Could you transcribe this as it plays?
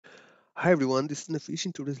Hi everyone, this is Nafish.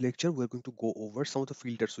 In today's lecture, we're going to go over some of the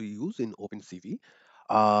filters we use in openCV.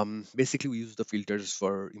 Basically, we use the filters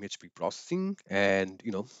for image pre-processing, and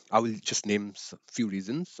I will just name few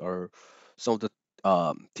reasons or some of the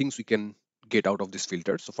things we can get out of this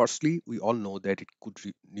filter. So, firstly, we all know that it could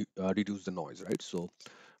reduce the noise, right? So,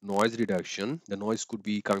 noise reduction. The noise could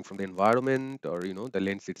be coming from the environment or the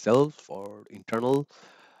lens itself or internally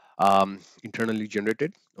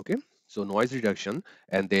generated. Okay, so noise reduction,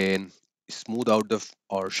 and then smooth out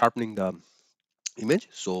or sharpening the image.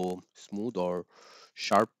 So smooth or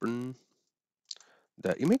sharpen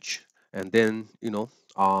the image, and then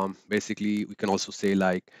basically we can also say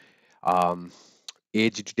like um,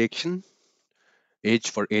 edge detection,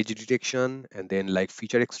 edge detection, and then like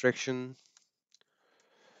feature extraction.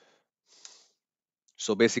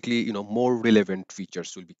 So basically, more relevant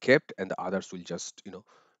features will be kept and the others will just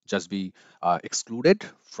be excluded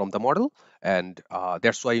from the model. And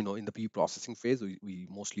that's why, in the pre-processing phase, we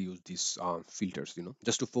mostly use these filters,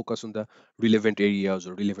 just to focus on the relevant areas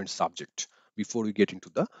or relevant subject before we get into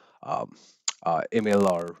the um, ML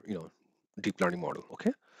or, deep learning model.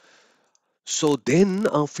 Okay. So then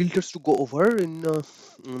filters to go over in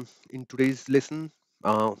today's lesson.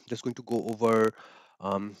 Just going to go over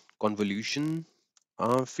convolution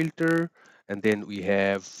filter, and then we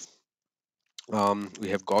have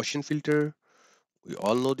Gaussian filter. We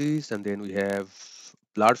all know this, and then we have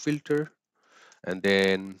blur filter, and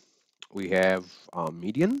then we have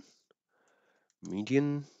median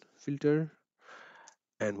filter,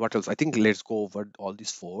 and what else? I think let's go over all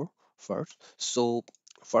these four first. So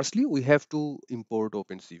firstly, we have to import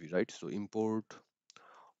opencv, right? So import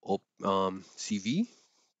cv2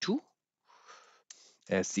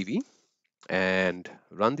 as cv and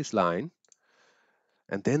run this line,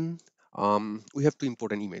 and then we have to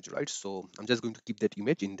import an image, right? So I'm just going to keep that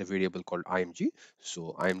image in the variable called img.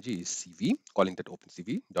 So img is cv, calling that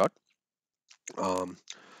opencv dot um,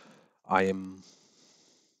 im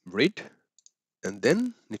read, and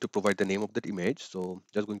then need to provide the name of that image. So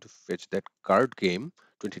just going to fetch that card game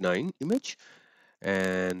 29 image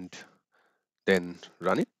and then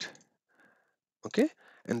run it. Okay,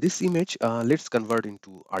 and this image, let's convert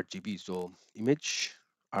into RGB. So image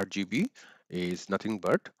RGB is nothing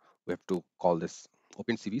but we have to call this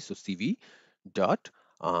opencv. So cv dot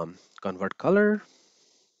convert color,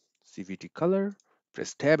 cvt color,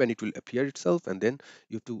 press tab and it will appear itself, and then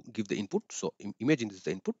you have to give the input. So imagine this is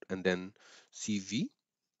the input, and then cv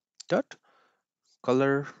dot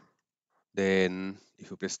color, then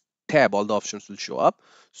if you press tab all the options will show up.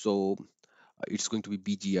 So it's going to be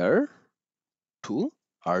bgr to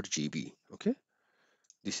RGB. Okay,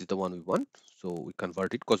 this is the one we want, so we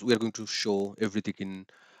convert it because we are going to show everything in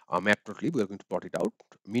matplotlib. We are going to plot it out.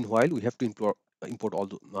 Meanwhile, we have to import all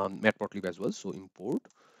the matplotlib as well. So import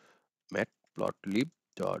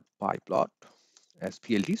matplotlib.pyplot as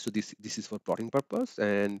plt. So this is for plotting purpose,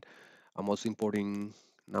 and I'm also importing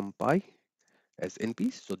numpy as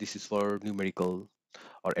np. So this is for numerical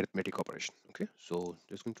or arithmetic operation. Okay, so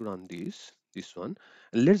just going to run this one,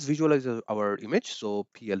 and let's visualize our image. So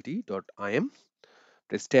plt.im,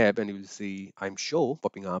 press tab and you will see I'm show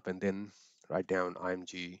popping up, and then write down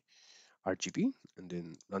img rgb and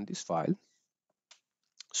then run this file.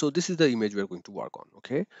 So this is the image we're going to work on.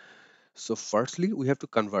 Okay, so firstly we have to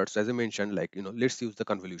convert. So as I mentioned, like let's use the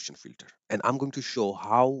convolution filter, and I'm going to show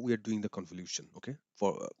how we are doing the convolution. Okay,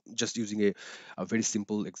 for just using a very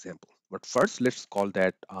simple example. But first let's call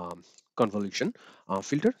that convolution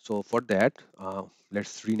filter. So for that,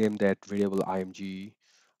 let's rename that variable img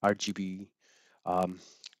rgb um,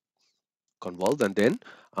 convolve, and then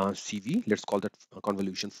cv, let's call that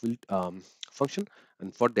convolution function,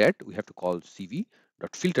 and for that we have to call cv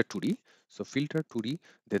dot filter 2d. So filter 2d,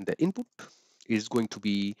 then the input is going to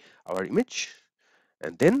be our image,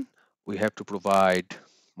 and then we have to provide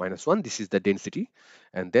 -1. This is the density,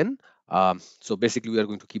 and then so basically we are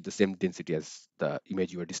going to keep the same density as the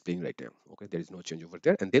image you are displaying right now. Okay, there is no change over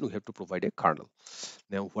there, and then we have to provide a kernel.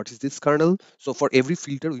 Now what is this kernel? So for every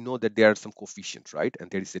filter we know that there are some coefficients, right?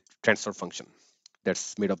 And there is a transfer function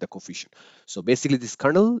that's made of the coefficient. So basically this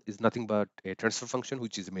kernel is nothing but a transfer function,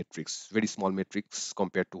 which is a matrix, very small matrix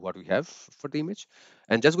compared to what we have for the image.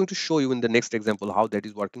 And just going to show you in the next example how that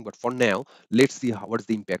is working. But for now, let's see what is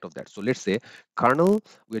the impact of that. So let's say kernel,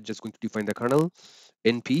 we're just going to define the kernel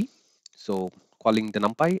np. So calling the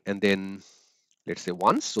numpy, and then let's say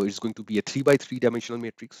ones. So it's going to be a 3 by 3 dimensional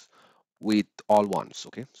matrix with all ones.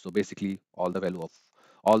 Okay, so basically all the value of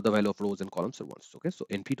rows and columns are ones. Okay, so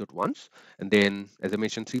np dot ones, and then as I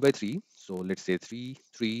mentioned 3 by 3, so let's say 3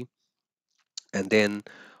 3, and then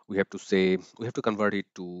we have to convert it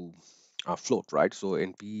to float, right? So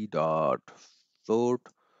np dot float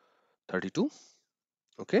 32.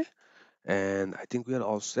 Okay, and I think we are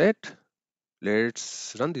all set.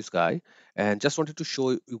 Let's run this guy, and just wanted to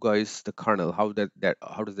show you guys the kernel, how does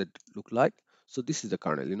that look like. So this is the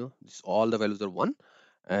kernel, this, all the values are one,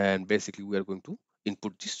 and basically we are going to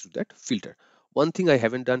input this to that filter. One thing I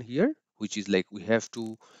haven't done here, which is like we have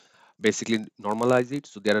to basically normalize it.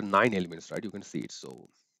 So there are 9 elements, right? You can see it. So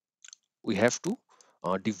we have to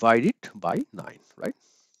divide it by 9, right?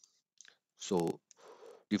 So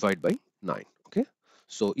divide by 9. Okay,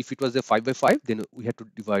 so if it was a 5 by 5, then we have to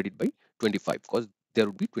divide it by 25, because there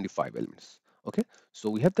would be 25 elements. Okay, so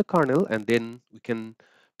we have the kernel, and then we can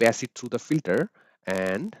pass it through the filter,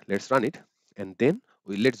 and let's run it, and then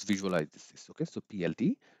let's visualize this. Okay, so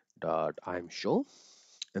plt dot imshow,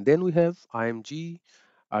 and then we have img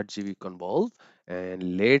rgb convolve,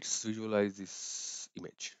 and let's visualize this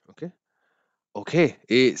image. Okay. Okay,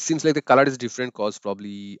 it seems like the color is different because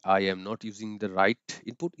probably I am not using the right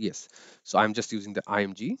input. Yes, so I'm just using the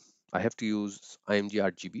IMG. I have to use IMG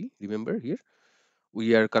RGB. Remember here,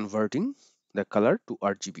 we are converting the color to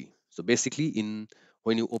RGB. So basically,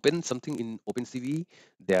 when you open something in openCV,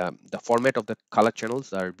 the format of the color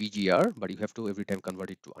channels are BGR, but you have to every time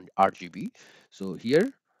convert it to an RGB. So here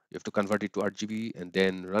you have to convert it to RGB and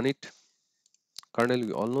then run it. Kernel,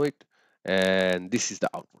 we all know it, and this is the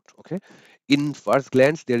output. Okay, in first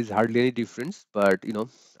glance there is hardly any difference, but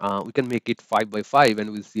we can make it 5 by 5,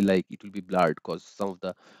 and we'll see like it will be blurred because some of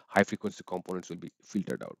the high frequency components will be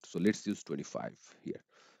filtered out. So let's use 25 here.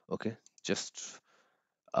 Okay, just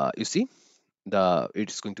you see,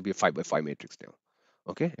 it's going to be a 5 by 5 matrix now.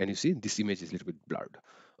 Okay, and you see this image is a little bit blurred.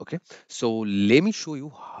 Okay, so let me show you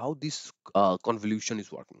how this convolution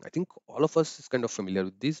is working. I think all of us is kind of familiar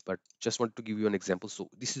with this, but just want to give you an example. So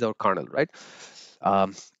this is our kernel, right?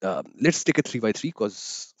 Let's take a 3 by 3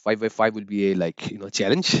 because 5 by 5 will be a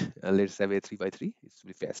challenge. Let's have a 3 by 3, it's will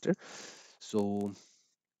be faster. So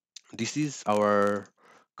this is our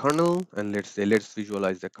kernel, and let's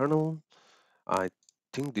visualize the kernel. I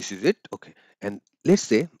think this is it. Okay, and let's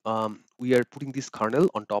say we are putting this kernel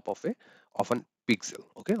on top of an pixel,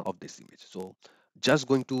 okay, of this image. So just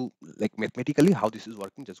going to, like, mathematically how this is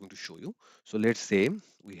working, just going to show you. So let's say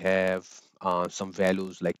we have some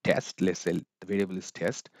values like test. Let's say the variable is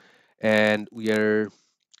test, and we are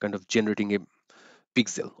kind of generating a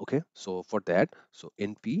pixel. Okay, so for that, so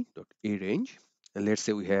np dot a range, and let's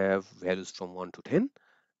say we have values from 1 to 10,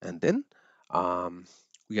 and then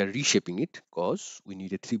we are reshaping it because we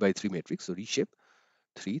need a 3 by 3 matrix. So reshape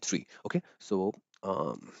 3 3. Okay, so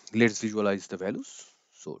let's visualize the values.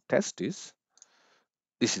 So test is,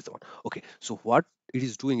 this is the one. Okay, so what it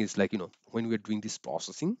is doing is, like, when we're doing this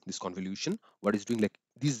processing, this convolution, what is doing, like,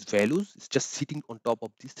 these values is just sitting on top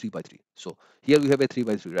of this 3 by 3. So here we have a 3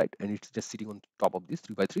 by 3, right? And it's just sitting on top of this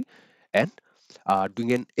 3 by 3, and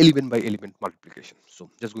doing an element by element multiplication.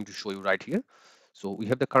 So just going to show you right here. So we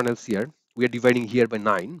have the kernels here. We are dividing here by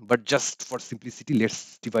 9, but just for simplicity,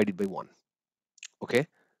 let's divide it by 1. Okay,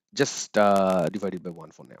 just divide it by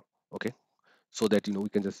 1 for now. Okay, so that we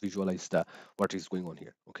can just visualize the what is going on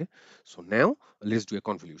here. Okay, so now let's do a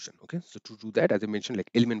convolution. Okay, so to do that, as I mentioned, like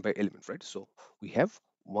element by element, right? So we have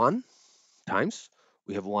 1 times,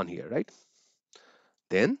 we have 1 here, right?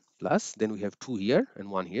 Then plus, then we have 2 here and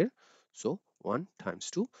 1 here. So 1 times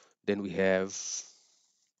 2, then we have,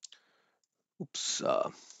 oops,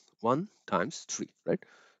 1 times 3, right?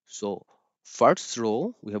 So first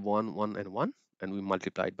row we have 1 1 and 1, and we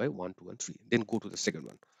multiplied by 1 2 and 3. Then go to the second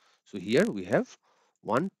one. So here we have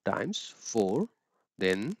 1 times 4,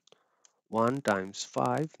 then 1 times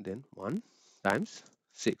 5, then 1 times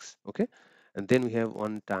 6. Okay, and then we have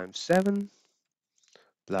 1 times 7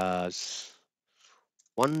 plus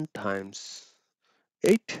 1 times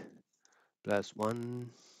 8 plus 1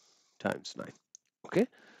 times 9. Okay,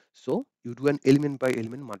 so you do an element by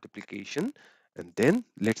element multiplication, and then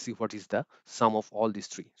let's see what is the sum of all these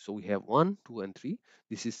three. So we have 1 2 and 3,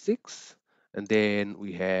 this is 6, and then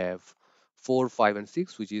we have 4 5 and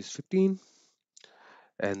 6, which is 15,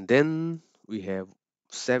 and then we have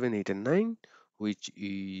 7 8 and 9, which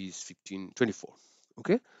is 15 24.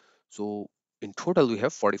 Okay, so in total we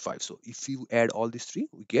have 45. So if you add all these three,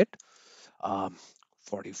 we get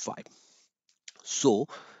 45. So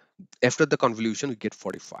after the convolution we get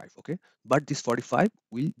 45. Okay, but this 45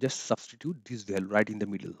 will just substitute this value right in the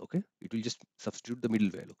middle. Okay, it will just substitute the middle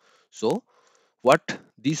value. So what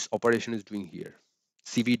this operation is doing here,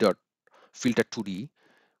 cv dot filter 2d,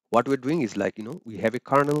 what we're doing is like, we have a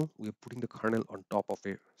kernel, we're putting the kernel on top of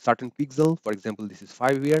a certain pixel. For example, this is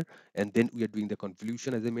 5 here, and then we are doing the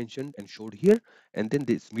convolution as I mentioned and showed here, and then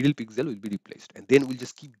this middle pixel will be replaced, and then we'll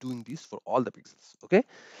just keep doing this for all the pixels. Okay,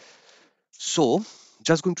 so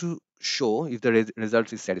just going to show if the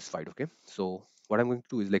result is satisfied. Okay, so what I'm going to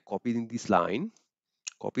do is like copying this line,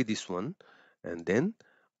 copy this one, and then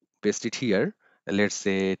paste it here, and let's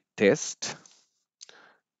say test.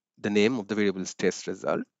 The name of the variable is test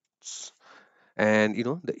results, and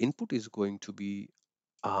the input is going to be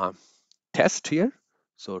uh, test here.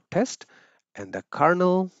 So test, and the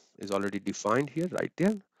kernel is already defined here right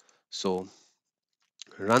there. So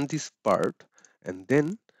run this part and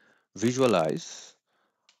then visualize.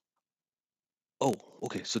 Oh,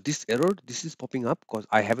 okay, so this error, this is popping up because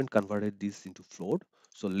I haven't converted this into float.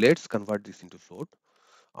 So let's convert this into float.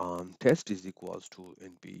 Test is equals to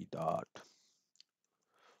np dot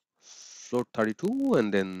float 32,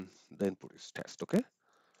 and then the input is test. Okay,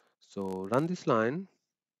 so run this line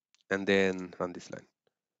and then run this line.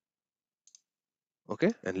 Okay,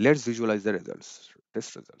 and let's visualize the results,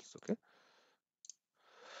 test results. Okay,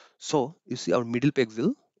 so you see our middle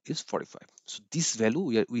pixel is 45. So this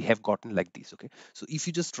value we have gotten like this. Okay, so if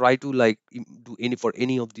you just try to like do any for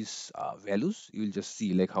any of these values, you will just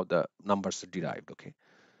see like how the numbers are derived. Okay,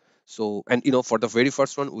 so, and for the very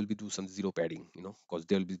first one we'll be do some zero padding, because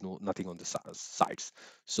there will be nothing on the sides.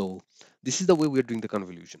 So this is the way we're doing the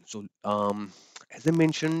convolution. So as I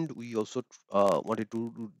mentioned, we also wanted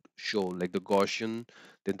to show like the Gaussian,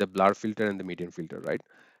 then the blur filter and the median filter, right?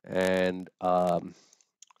 And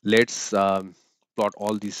let's plot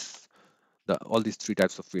all these three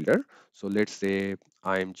types of filter. So let's say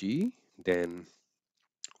img, then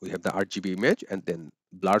we have the RGB image, and then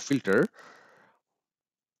blur filter,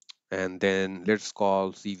 and then let's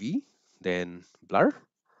call CV, then blur,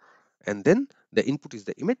 and then the input is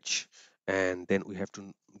the image, and then we have to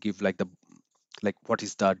give like the what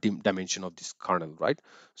is the dimension of this kernel, right?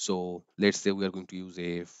 So let's say we are going to use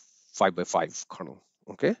a 5 by 5 kernel.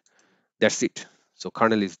 Okay, that's it. So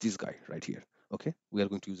kernel is this guy right here. Okay, we are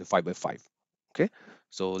going to use a 5 by 5. Okay,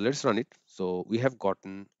 so let's run it. So we have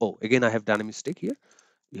gotten, oh, again I have done a mistake here.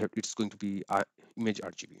 It's going to be image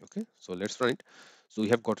RGB. Okay, so let's run it. So we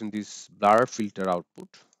have gotten this blur filter output,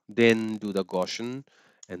 then do the Gaussian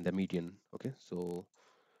and the median. Okay, so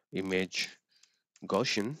image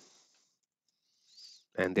Gaussian,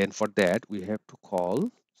 and then for that we have to call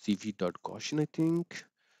cv.Gaussian, I think,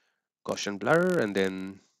 Gaussian blur, and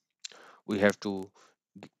then we have to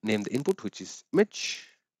name the input, which is image,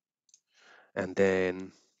 and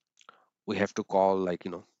then we have to call like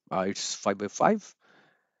it's 5 by 5,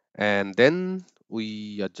 and then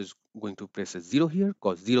we are just going to press a 0 here,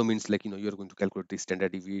 because 0 means like you're going to calculate the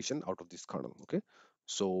standard deviation out of this kernel. Okay,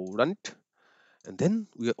 so run it, and then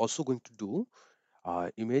we are also going to do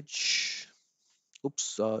image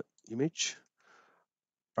image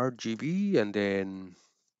RGB, and then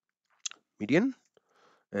median,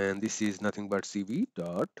 and this is nothing but cv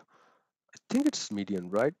dot, I think it's median,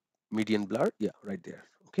 right? Median blur, yeah, right there.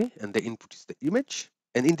 Okay, and the input is the image,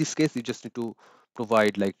 and in this case you just need to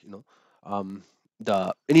provide like um,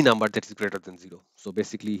 the any number that is greater than 0. So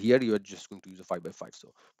basically here you are just going to use a 5 by 5,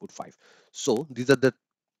 so put 5. So these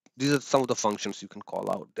are some of the functions you can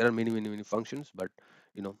call out. There are many functions, but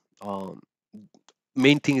you know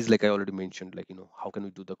main thing is like I already mentioned, like how can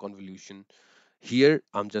we do the convolution. Here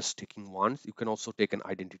I'm just taking ones. You can also take an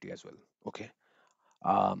identity as well. Okay,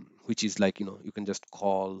 which is like you can just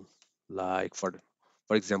call like for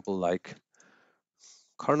example like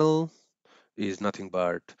kernel is nothing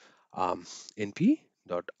but np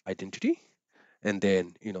dot identity, and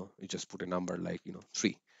then you just put a number like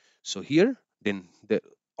 3. So here then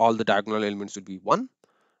all the diagonal elements will be 1,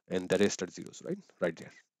 and the rest are zeros, right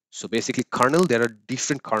there. So basically kernel, there are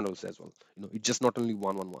different kernels as well. It's just not only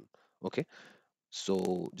 1 1 1. Okay,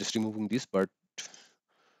 so just removing this part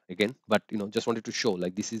again, but just wanted to show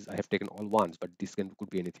like this is, I have taken all ones, but this could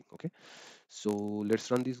be anything. Okay, so let's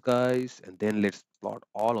run these guys, and then let's plot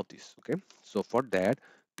all of this. Okay, so for that,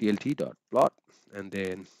 plt dot plot, and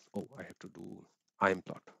then I have to do im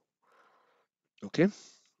plot. Okay,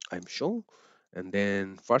 I'm show, and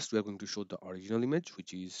then first we are going to show the original image,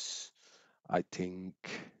 which is I think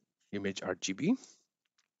image RGB,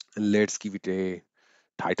 and let's give it a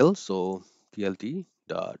title. So plt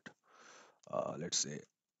dot let's say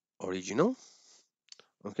original.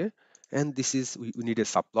 Okay, and this is we need a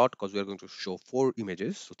subplot because we are going to show 4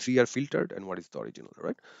 images, so 3 are filtered and what is the original,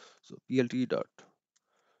 right? So plt dot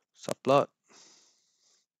subplot,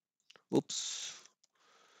 oops,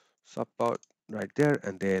 subplot right there,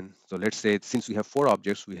 and then so let's say since we have 4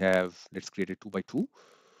 objects, we have, let's create a 2 by 2.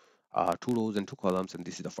 two rows and two columns, and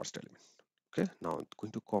this is the first element. Okay, now I'm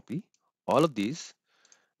going to copy all of these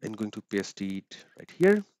and going to paste it right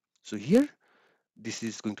here. So here, this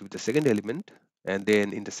is going to be the second element, and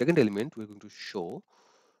then in the second element, we're going to show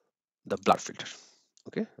the blur filter.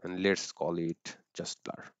 Okay, and let's call it just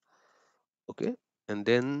blur. Okay, and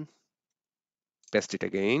then paste it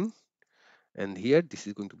again, and here this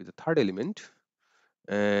is going to be the third element,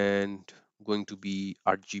 and going to be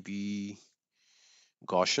RGB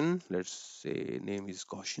Gaussian. Let's say name is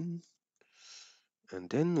Gaussian, and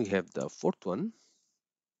then we have the fourth one,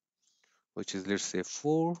 which is, let's say,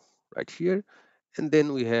 4 right here. And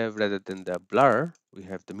then we have, rather than the blur, we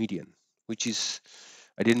have the median, which is,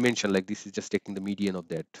 I didn't mention, like this is just taking the median of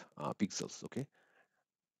that pixels. Okay,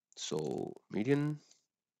 so median.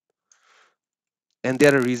 And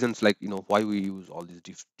there are reasons, like, why we use all these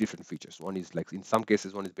different features. One is, like, in some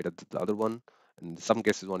cases one is better than the other one, and in some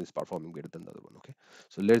cases one is performing better than the other one. Okay,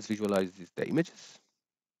 so let's visualize the images.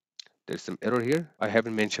 There's some error here. I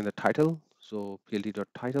haven't mentioned the title, so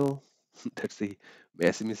plt.title. That's the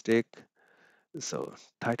massive mistake. So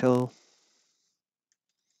title,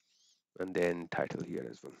 and then title here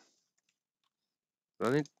as well.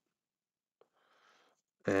 Run it,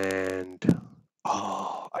 and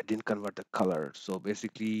oh, I didn't convert the color. So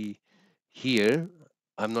basically here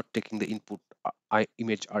I'm not taking the input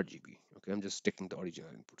image RGB. Okay, I'm just taking the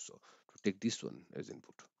original input. So to take this one as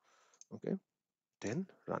input. Okay, then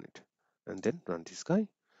run it, and then run this guy.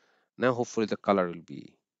 Now hopefully the color will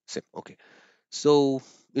be same. Okay, so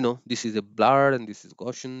this is a blur and this is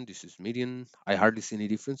Gaussian, this is median. I hardly see any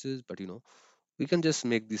differences, but we can just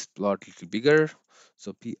make this plot a little bigger.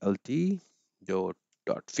 So plt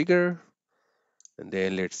dot figure, and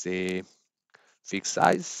then let's say fixed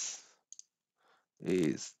size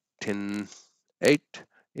is 10.8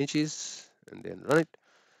 inches, and then run it.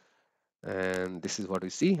 And this is what we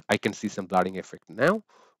see. I can see some blurring effect now.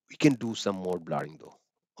 We can do some more blurring though.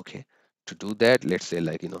 Okay, to do that, let's say,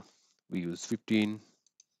 like, we use 15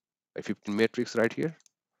 by 15 matrix right here,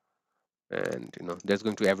 and that's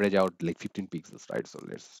going to average out like 15 pixels, right? So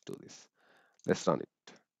let's do this. Let's run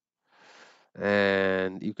it,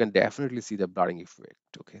 and you can definitely see the blurring effect.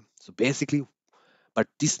 Okay, so basically, but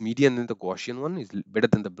this median and the Gaussian one is better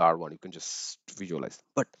than the blur one. You can just visualize.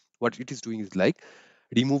 But what it is doing is, like,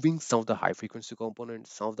 removing some of the high frequency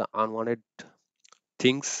components, some of the unwanted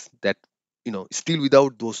things that, still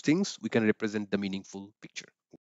without those things we can represent the meaningful picture.